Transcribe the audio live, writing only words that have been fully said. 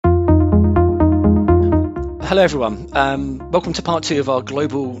Hello everyone. Welcome to part 2 of our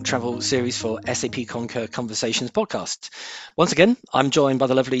global travel series for SAP Concur Conversations podcast. Once again, I'm joined by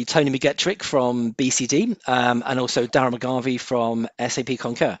the lovely Tony McGettrick from BCD and also Darragh McGarvey from SAP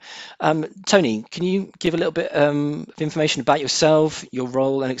Concur. Tony, can you give a little bit of information about yourself, your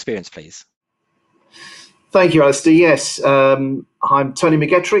role and experience, please? Thank you, Alistair. Yes, I'm Tony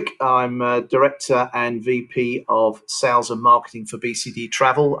McGettrick. I'm Director and VP of Sales and Marketing for BCD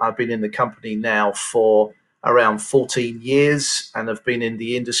Travel. I've been in the company now for around 14 years and have been in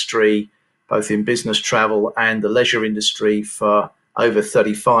the industry, both in business travel and the leisure industry, for over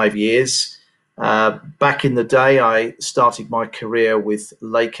 35 years. Back in the day, I started my career with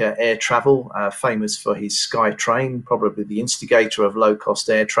Laker Air Travel, famous for his SkyTrain, probably the instigator of low-cost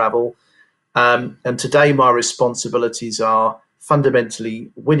air travel. And today my responsibilities are fundamentally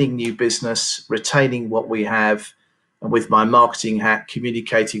winning new business, retaining what we have, and with my marketing hat,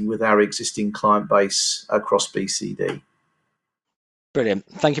 communicating with our existing client base across BCD. Brilliant.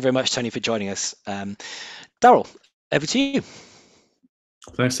 Thank you very much, Tony, for joining us. Darragh, over to you.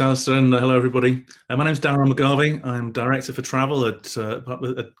 Thanks, Alistair, and hello, everybody. My name is Darragh McGarvey. I'm Director for Travel at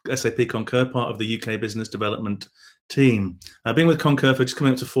SAP Concur, part of the UK Business Development team. I've been with Concur for just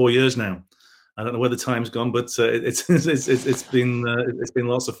coming up to 4 years now. I don't know where the time's gone, but it's been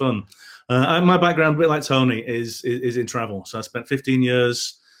lots of fun. My background, a bit like Tony, is in travel. So I spent 15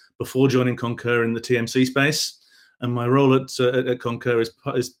 years before joining Concur in the TMC space, and my role at Concur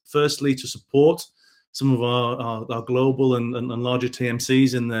is firstly to support some of our global and larger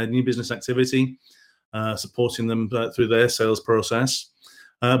TMCs in their new business activity, supporting them through their sales process.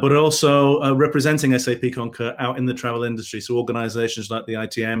 But also representing SAP Concur out in the travel industry, so organizations like the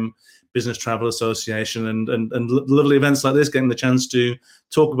ITM, Business Travel Association, and lovely events like this, getting the chance to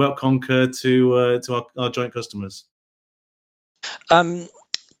talk about Concur to our joint customers.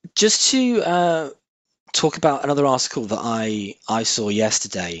 Just to talk about another article that I saw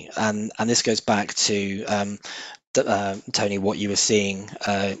yesterday, and this goes back to Tony, what you were seeing,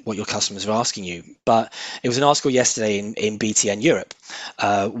 what your customers were asking you. But it was an article yesterday in BTN Europe,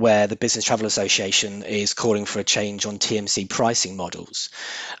 where the Business Travel Association is calling for a change on TMC pricing models.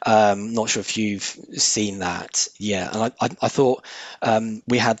 Not sure if you've seen that. Yeah, and I thought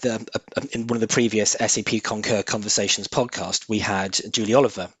we had in one of the previous SAP Concur Conversations podcast, we had Julie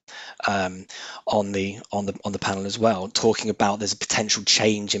Oliver on the panel as well, talking about there's a potential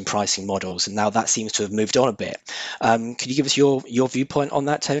change in pricing models, and now that seems to have moved on a bit. Could you give us your viewpoint on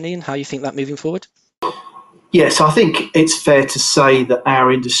that, Tony, and how you think that moving forward? Yes, I think it's fair to say that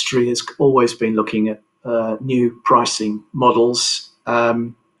our industry has always been looking at new pricing models.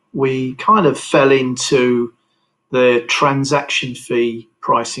 We kind of fell into the transaction fee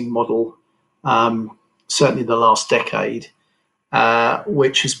pricing model, certainly the last decade,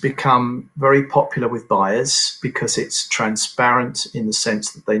 which has become very popular with buyers because it's transparent in the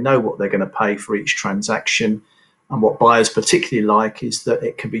sense that they know what they're going to pay for each transaction. And what buyers particularly like is that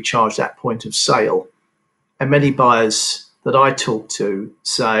it can be charged at point of sale. And many buyers that I talk to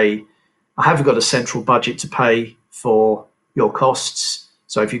say, I haven't got a central budget to pay for your costs.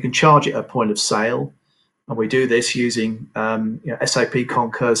 So if you can charge it at point of sale, and we do this using SAP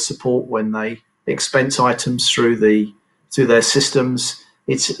Concur's support when they expense items through their systems,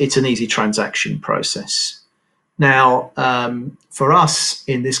 it's an easy transaction process. Now, for us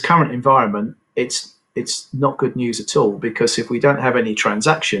in this current environment, it's not good news at all, because if we don't have any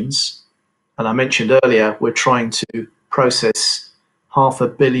transactions, and I mentioned earlier, we're trying to process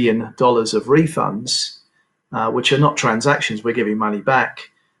 $500 million of refunds, which are not transactions, we're giving money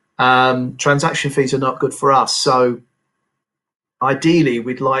back. Transaction fees are not good for us. So ideally,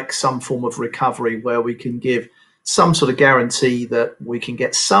 we'd like some form of recovery where we can give some sort of guarantee that we can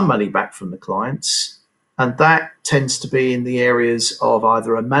get some money back from the clients. And that tends to be in the areas of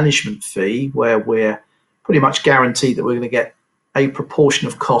either a management fee, where we're pretty much guaranteed that we're going to get a proportion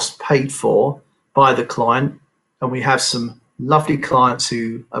of cost paid for by the client. And we have some lovely clients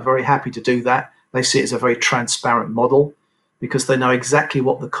who are very happy to do that. They see it as a very transparent model because they know exactly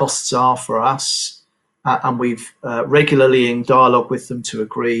what the costs are for us. And we've regularly in dialogue with them to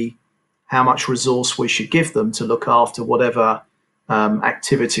agree how much resource we should give them to look after whatever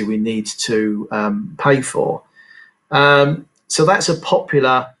activity we need to pay for. So that's a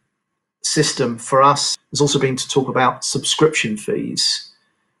popular system for us. There's also been to talk about subscription fees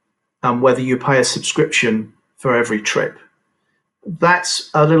and whether you pay a subscription for every trip.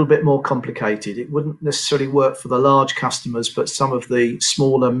 That's a little bit more complicated. It wouldn't necessarily work for the large customers, but some of the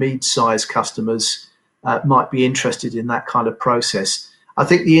smaller, mid-sized customers might be interested in that kind of process. I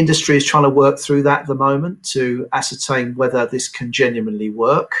think the industry is trying to work through that at the moment to ascertain whether this can genuinely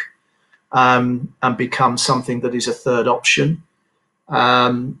work. and become something that is a third option.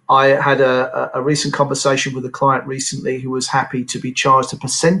 I had a recent conversation with a client recently who was happy to be charged a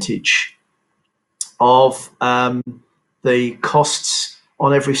percentage of the costs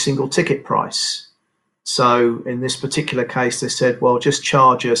on every single ticket price. So in this particular case, they said, well, just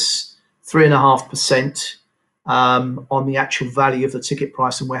charge us 3.5% on the actual value of the ticket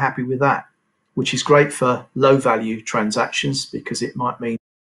price, and we're happy with that, which is great for low value transactions, because it might mean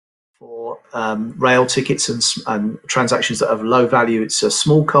for rail tickets and transactions that have low value, it's a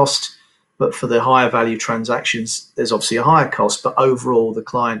small cost. But for the higher value transactions, there's obviously a higher cost. But overall, the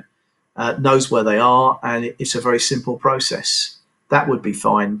client knows where they are, and it's a very simple process. That would be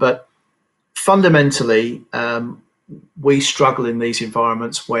fine. But fundamentally, we struggle in these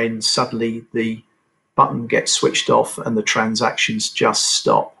environments when suddenly the button gets switched off and the transactions just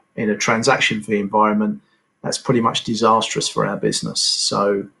stop. In a transaction fee environment, that's pretty much disastrous for our business.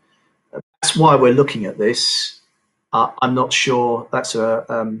 So that's why we're looking at this. I'm not sure that's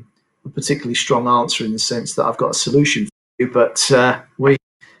a particularly strong answer in the sense that I've got a solution for you, but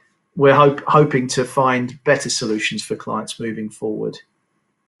we're hoping to find better solutions for clients moving forward.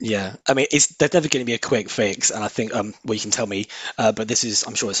 Yeah, I mean, there's never going to be a quick fix, and I think well, you can tell me, but this is,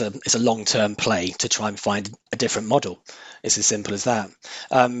 I'm sure it's a long-term play to try and find a different model. It's as simple as that.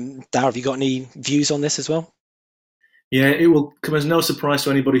 Darragh, have you got any views on this as well? Yeah, it will come as no surprise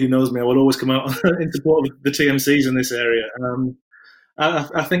to anybody who knows me. I will always come out in support of the TMCs in this area.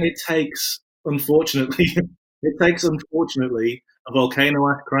 I think it takes, unfortunately, a volcano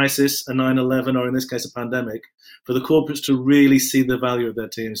ash crisis, a 9/11, or in this case, a pandemic, for the corporates to really see the value of their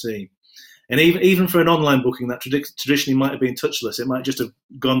TMC. And even for an online booking that traditionally might have been touchless, it might just have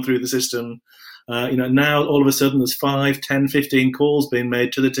gone through the system. Now all of a sudden there's 5, 10, 15 calls being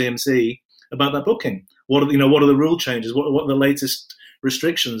made to the TMC about that booking. What are the rule changes? What are the latest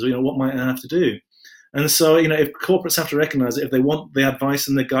restrictions? What might I have to do? And so, if corporates have to recognise that if they want the advice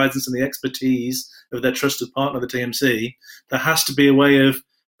and the guidance and the expertise of their trusted partner, the TMC, there has to be a way of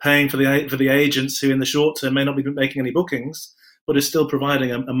paying for the agents who, in the short term, may not be making any bookings, but is still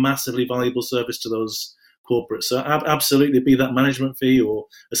providing a massively valuable service to those corporates. So, absolutely, be that management fee or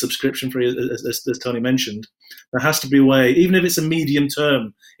a subscription fee, as Tony mentioned, there has to be a way, even if it's a medium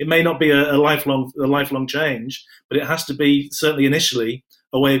term. It may not be a lifelong change, but it has to be, certainly initially,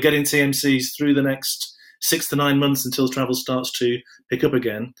 a way of getting TMCs through the next 6 to 9 months until travel starts to pick up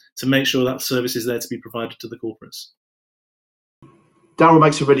again, to make sure that service is there to be provided to the corporates. Darragh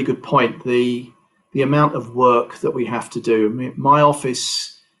makes a really good point. The amount of work that we have to do. I mean, my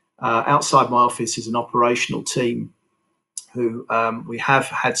office, outside my office, is an operational team who we have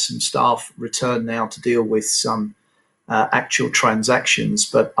had some staff return now to deal with some actual transactions.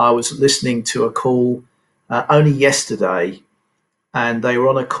 But I was listening to a call only yesterday, and they were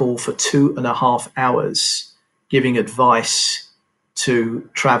on a call for 2.5 hours giving advice to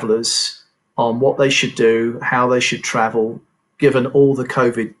travellers on what they should do, how they should travel, given all the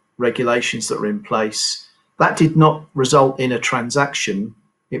COVID regulations that are in place. That did not result in a transaction.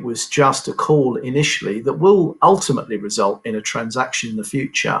 It was just a call initially that will ultimately result in a transaction in the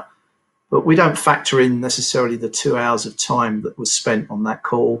future. But we don't factor in necessarily the 2 hours of time that was spent on that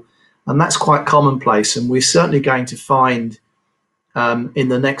call. And that's quite commonplace. And we're certainly going to find in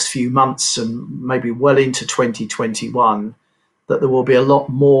the next few months and maybe well into 2021 that there will be a lot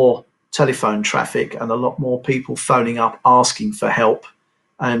more telephone traffic and a lot more people phoning up asking for help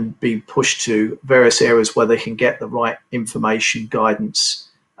and be pushed to various areas where they can get the right information, guidance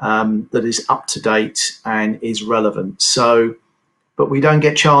that is up to date and is relevant. So, but we don't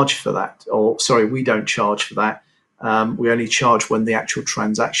get charged for that, we don't charge for that. We only charge when the actual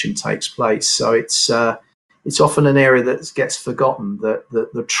transaction takes place. So it's often an area that gets forgotten, that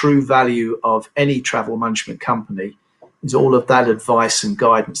the true value of any travel management company is all of that advice and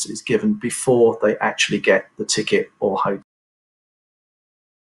guidance that is given before they actually get the ticket or hotel.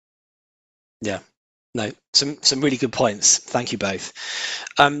 Yeah, no, some really good points. Thank you both.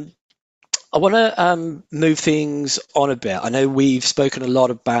 I want to move things on a bit. I know we've spoken a lot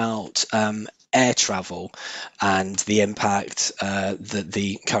about air travel and the impact that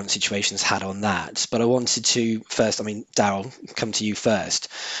the current situation has had on that. But I wanted to first, Darragh, come to you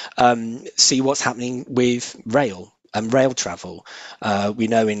first, see what's happening with rail and rail travel. We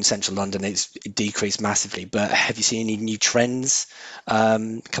know in central London it decreased massively, but have you seen any new trends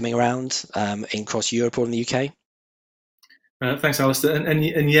coming around across Europe or in the UK? Thanks, Alistair.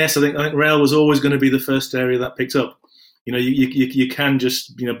 And yes, I think rail was always going to be the first area that picked up. You can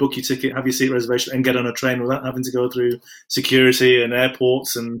just book your ticket, have your seat reservation, and get on a train without having to go through security and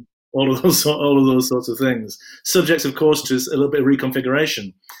airports and all of those sorts of things. Subject, of course, to a little bit of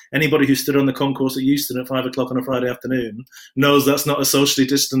reconfiguration. Anybody who stood on the concourse at Euston at 5 o'clock on a Friday afternoon knows that's not a socially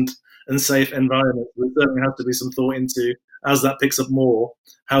distant and safe environment. There certainly has to be some thought into, as that picks up more,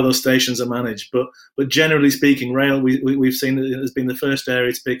 how those stations are managed. But generally speaking, rail we've seen it has been the first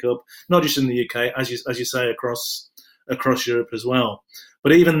area to pick up, not just in the UK, as you say, across Europe as well.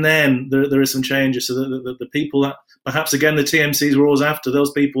 But even then, there are some changes. So the people that perhaps, again, the TMCs were always after,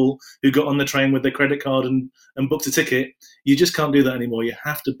 those people who got on the train with their credit card and booked a ticket, you just can't do that anymore. You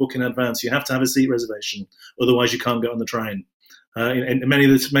have to book in advance. You have to have a seat reservation. Otherwise, you can't get on the train. And many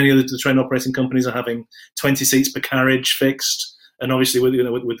of the train operating companies are having 20 seats per carriage fixed. And obviously,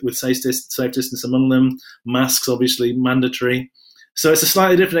 with safe distance among them, masks obviously mandatory. So it's a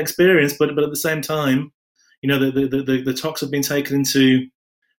slightly different experience, but at the same time, the talks have been taken into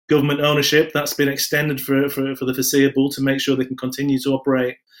government ownership. That's been extended for the foreseeable to make sure they can continue to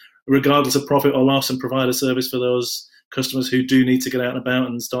operate regardless of profit or loss and provide a service for those customers who do need to get out and about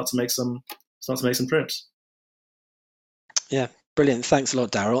and start to make some trips. Yeah, brilliant. Thanks a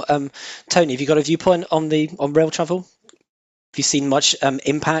lot, Daryl. Tony, have you got a viewpoint on rail travel? Have you seen much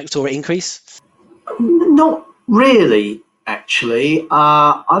impact or increase? Not really, actually.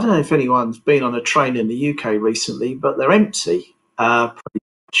 I don't know if anyone's been on a train in the UK recently, but they're empty pretty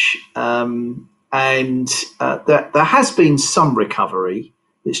much. And there has been some recovery,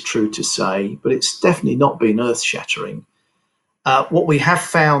 it's true to say, but it's definitely not been earth-shattering. What we have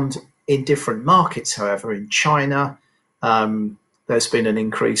found in different markets, however, in China, there's been an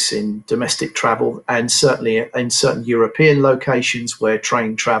increase in domestic travel, and certainly in certain European locations where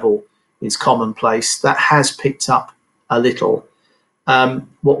train travel is commonplace, that has picked up a little.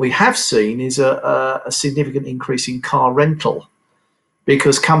 What we have seen is a significant increase in car rental,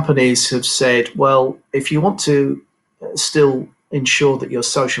 because companies have said, well, if you want to still ensure that you're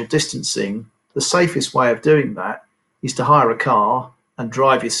social distancing, the safest way of doing that is to hire a car and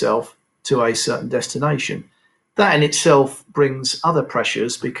drive yourself to a certain destination. That in itself brings other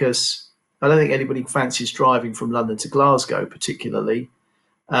pressures, because I don't think anybody fancies driving from London to Glasgow particularly.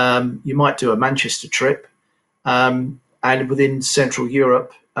 You might do a Manchester trip, and within Central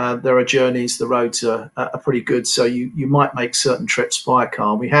Europe, there are journeys, the roads are pretty good, so you might make certain trips by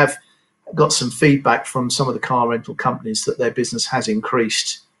car. We have got some feedback from some of the car rental companies that their business has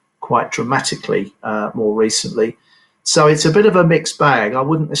increased quite dramatically more recently. So it's a bit of a mixed bag. I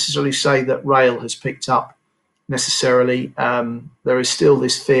wouldn't necessarily say that rail has picked up necessarily. There is still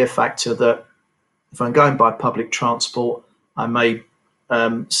this fear factor that if I'm going by public transport, I may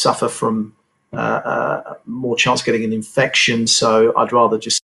suffer from more chance of getting an infection. So I'd rather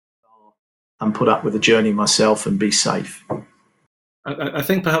just and put up with the journey myself and be safe. I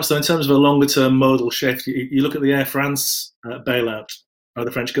think perhaps, though, in terms of a longer-term modal shift, you look at the Air France bailout by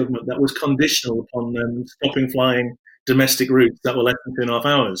the French government. That was conditional upon them stopping flying domestic routes that were less than 2.5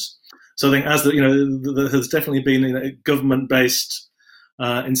 hours. So I think there has definitely been government-based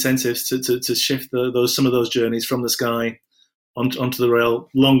incentives to shift some of those journeys from the sky onto the rail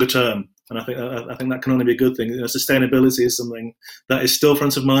longer term, and I think that can only be a good thing. Sustainability is something that is still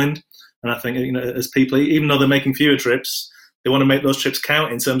front of mind, and I think as people, even though they're making fewer trips, they want to make those trips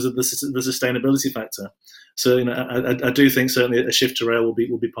count in terms of the sustainability factor. So I do think certainly a shift to rail will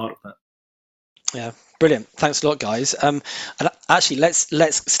be part of that. Yeah, brilliant. Thanks a lot, guys. And actually,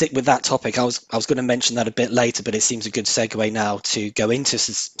 let's stick with that topic. I was going to mention that a bit later, but it seems a good segue now to go into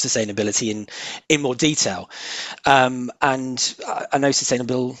sustainability in more detail. And I know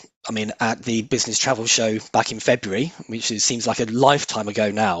sustainable. I mean, at the Business Travel Show back in February, which seems like a lifetime ago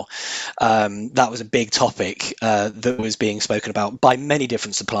now, that was a big topic that was being spoken about by many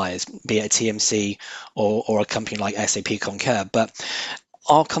different suppliers, be it a TMC or a company like SAP Concur. But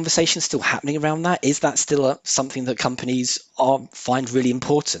are conversations still happening around that? Is that still something that companies find really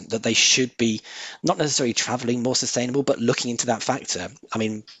important, that they should be not necessarily traveling more sustainable, but looking into that factor? I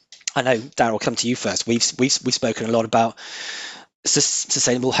mean, I know, Daryl, come to you first. We've spoken a lot about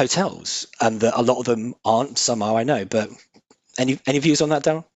sustainable hotels, and that a lot of them aren't. Some are, I know. But any views on that,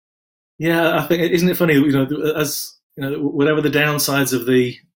 Daryl? Yeah, I think, isn't it funny? As whatever the downsides of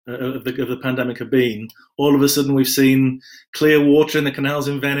the pandemic have been, all of a sudden we've seen clear water in the canals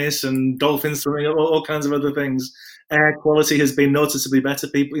in Venice and dolphins swimming, all kinds of other things. Air quality has been noticeably better.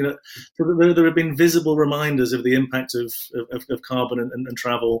 People, so there have been visible reminders of the impact of carbon and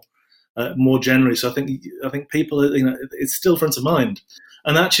travel more generally. So I think people, it's still front of mind.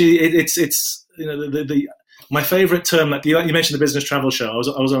 And actually, it's my favourite term. Like you mentioned, the Business Travel Show. I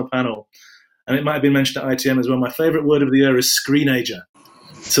was on a panel, and it might have been mentioned at ITM as well. My favourite word of the year is screenager.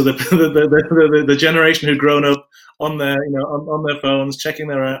 So the generation who'd grown up on their, on their phones, checking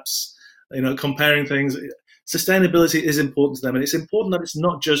their apps, comparing things. Sustainability is important to them, and it's important that it's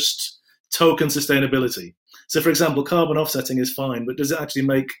not just token sustainability. So, for example, carbon offsetting is fine, but does it actually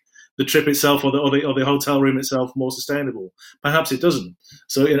make the trip itself or the hotel room itself more sustainable? Perhaps it doesn't.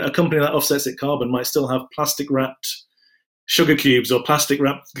 So, a company that offsets its carbon might still have plastic wrapped sugar cubes or plastic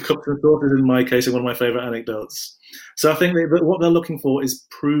wrapped cups and saucers, in my case, in one of my favorite anecdotes. So I think that what they're looking for is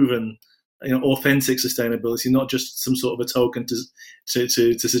proven, authentic sustainability, not just some sort of a token to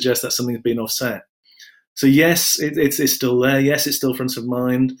suggest that something's been offset. So yes, it's still there. Yes, it's still front of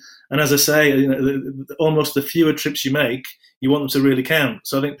mind. And as I say, almost the fewer trips you make, you want them to really count.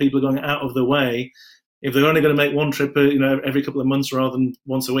 So I think people are going out of the way, if they're only going to make one trip, every couple of months rather than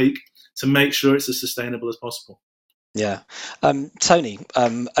once a week, to make sure it's as sustainable as possible. Yeah. Tony,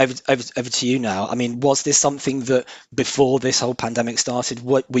 over to you now. I mean, was this something that before this whole pandemic started,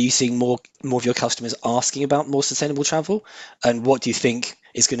 were you seeing more of your customers asking about more sustainable travel? And what do you think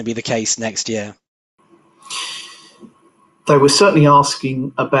is going to be the case next year? They were certainly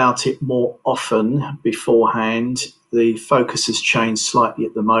asking about it more often beforehand. The focus has changed slightly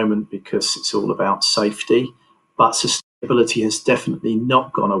at the moment because it's all about safety, but sustainability has definitely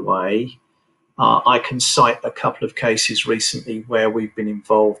not gone away. I can cite a couple of cases recently where we've been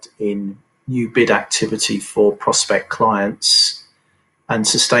involved in new bid activity for prospect clients, and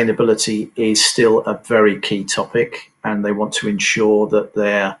sustainability is still a very key topic, and they want to ensure that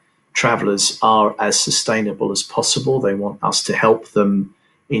their travellers are as sustainable as possible. They want us to help them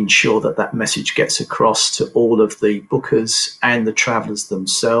ensure that that message gets across to all of the bookers and the travellers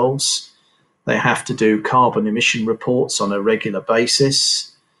themselves. They have to do carbon emission reports on a regular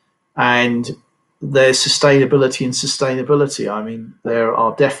basis, and there's sustainability and sustainability. I mean, there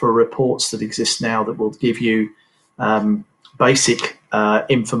are DEFRA reports that exist now that will give you basic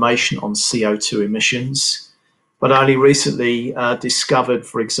information on CO2 emissions, but only recently discovered,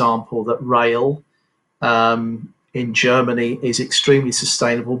 for example, that rail in Germany is extremely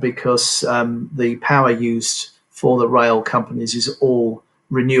sustainable because the power used for the rail companies is all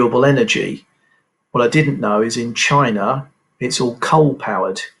renewable energy. What I didn't know is in China, it's all coal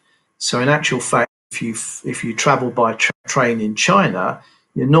powered. So in actual fact, if you travel by train in China,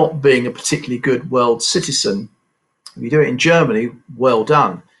 you're not being a particularly good world citizen. If you do it in Germany, well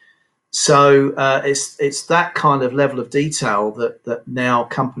done. So it's that kind of level of detail that now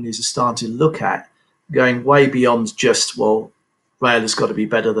companies are starting to look at, going way beyond just, well, rail has got to be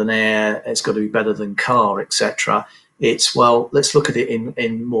better than air, it's got to be better than car, etc. It's, well, let's look at it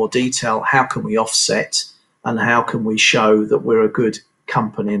in more detail. How can we offset, and how can we show that we're a good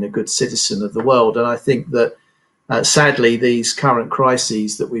company and a good citizen of the world? And I think that sadly, these current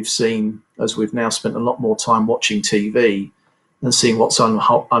crises that we've seen, as we've now spent a lot more time watching TV and seeing what's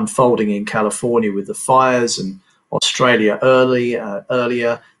unfolding in California with the fires, and Australia earlier,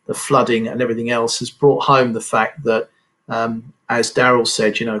 the flooding and everything else, has brought home the fact that, as Daryl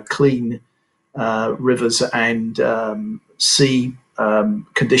said, clean rivers and sea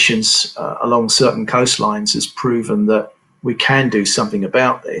conditions along certain coastlines has proven that we can do something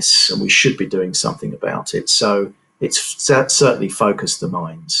about this, and we should be doing something about it. So it's certainly focused the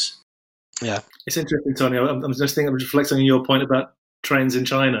minds. Yeah, it's interesting, Tony. I'm reflecting on your point about trains in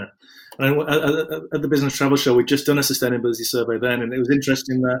China. And at the Business Travel Show, we'd just done a sustainability survey then, and it was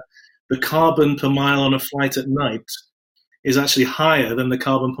interesting that the carbon per mile on a flight at night is actually higher than the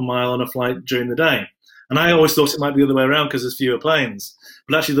carbon per mile on a flight during the day. And I always thought it might be the other way around because there's fewer planes.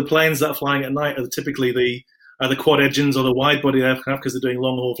 But actually, the planes that are flying at night are typically the quad engines or the wide body aircraft because they're doing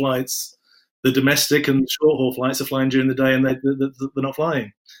long haul flights. The domestic and short haul flights are flying during the day, and they're not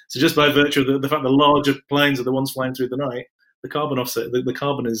flying. So just by virtue of the fact the larger planes are the ones flying through the night, the carbon offset, the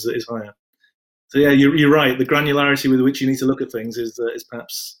carbon is higher. So yeah, you're right. The granularity with which you need to look at things is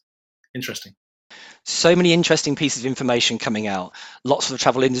perhaps interesting. So many interesting pieces of information coming out. Lots for the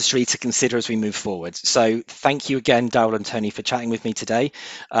travel industry to consider as we move forward. So thank you again, Daryl and Tony, for chatting with me today.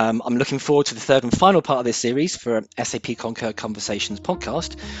 I'm looking forward to the third and final part of this series for SAP Concur Conversations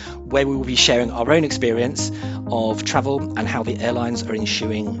podcast, where we will be sharing our own experience of travel and how the airlines are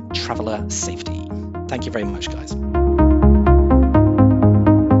ensuring traveller safety. Thank you very much, guys.